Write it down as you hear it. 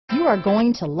you are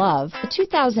going to love the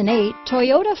 2008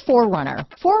 Toyota 4Runner.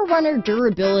 4Runner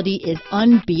durability is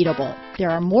unbeatable. There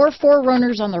are more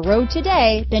 4Runners on the road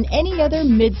today than any other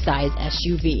midsize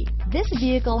SUV. This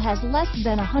vehicle has less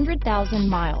than 100,000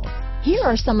 miles. Here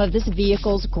are some of this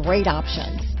vehicle's great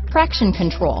options: traction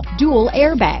control, dual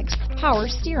airbags, power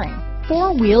steering,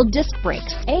 four-wheel disc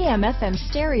brakes, AM/FM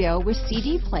stereo with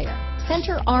CD player,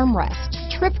 center armrest,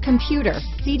 trip computer,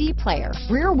 CD player,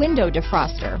 rear window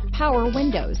defroster, power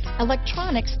windows,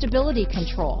 electronic stability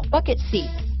control, bucket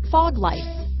seats, fog lights,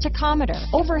 tachometer,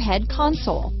 overhead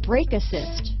console, brake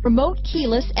assist, remote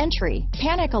keyless entry,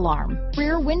 panic alarm,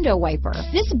 rear window wiper.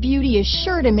 This beauty is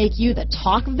sure to make you the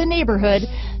talk of the neighborhood,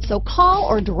 so call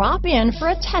or drop in for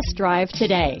a test drive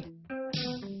today.